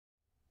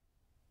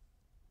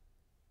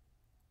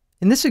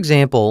In this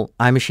example,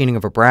 iMachining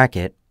of a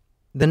bracket,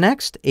 the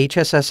next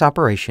HSS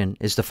operation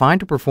is defined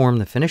to perform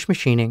the finish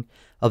machining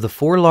of the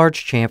 4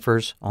 large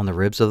chamfers on the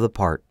ribs of the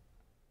part.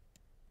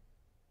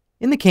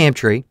 In the CAM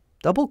tree,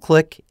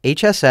 double-click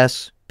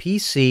HSS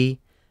PC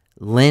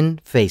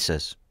Lin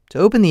Faces to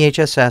open the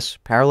HSS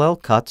Parallel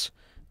Cuts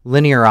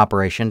Linear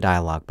Operation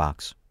dialog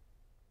box.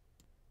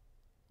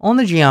 On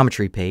the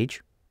Geometry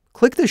page,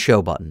 click the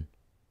Show button.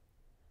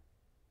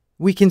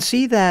 We can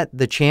see that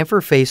the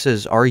chamfer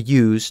faces are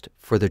used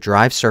for the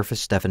drive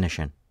surface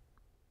definition.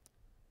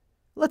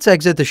 Let's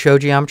exit the Show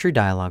Geometry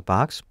dialog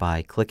box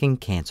by clicking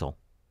Cancel.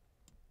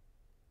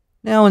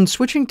 Now, in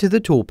switching to the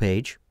Tool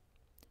page,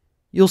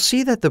 you'll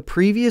see that the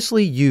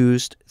previously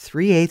used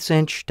 3/8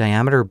 inch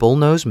diameter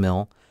bullnose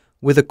mill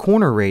with a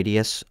corner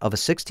radius of a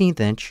 1/16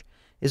 inch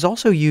is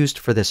also used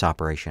for this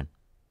operation.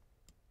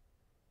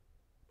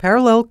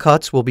 Parallel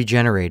cuts will be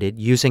generated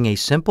using a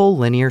simple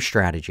linear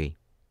strategy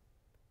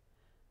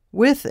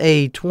with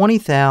a 20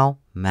 thou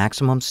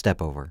maximum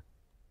step over.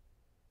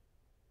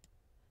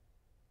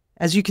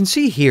 As you can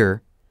see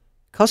here,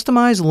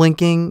 customized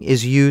linking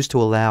is used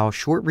to allow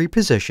short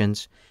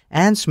repositions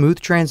and smooth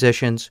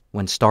transitions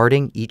when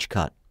starting each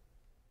cut.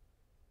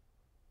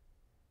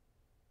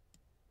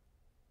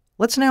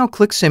 Let's now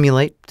click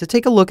Simulate to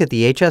take a look at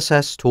the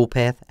HSS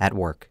toolpath at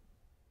work.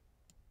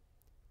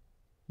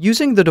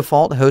 Using the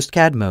default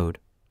HostCAD mode,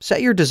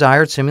 set your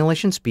desired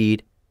simulation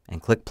speed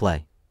and click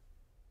Play.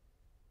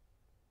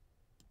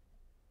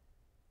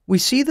 We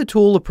see the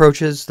tool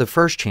approaches the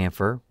first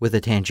chamfer with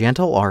a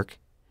tangential arc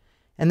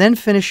and then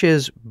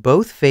finishes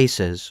both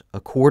faces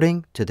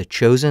according to the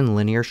chosen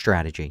linear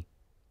strategy.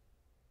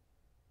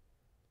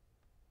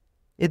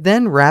 It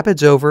then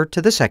rapids over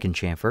to the second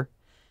chamfer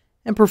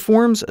and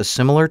performs a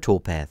similar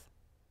toolpath.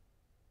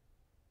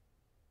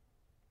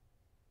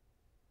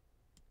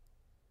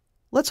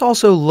 Let's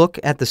also look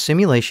at the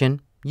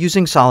simulation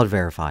using Solid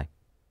Verify.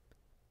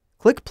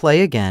 Click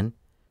Play again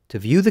to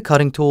view the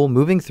cutting tool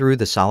moving through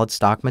the solid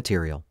stock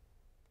material.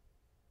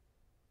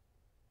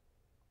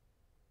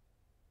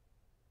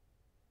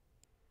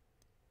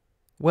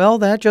 Well,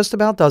 that just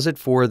about does it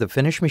for the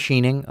finish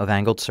machining of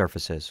angled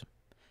surfaces.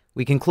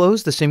 We can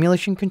close the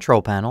Simulation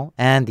Control Panel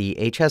and the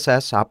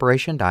HSS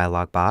Operation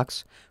dialog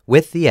box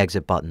with the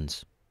exit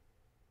buttons.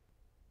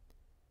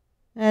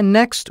 And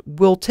next,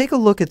 we'll take a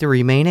look at the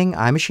remaining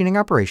iMachining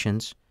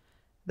operations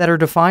that are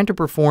defined to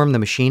perform the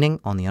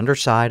machining on the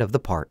underside of the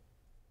part.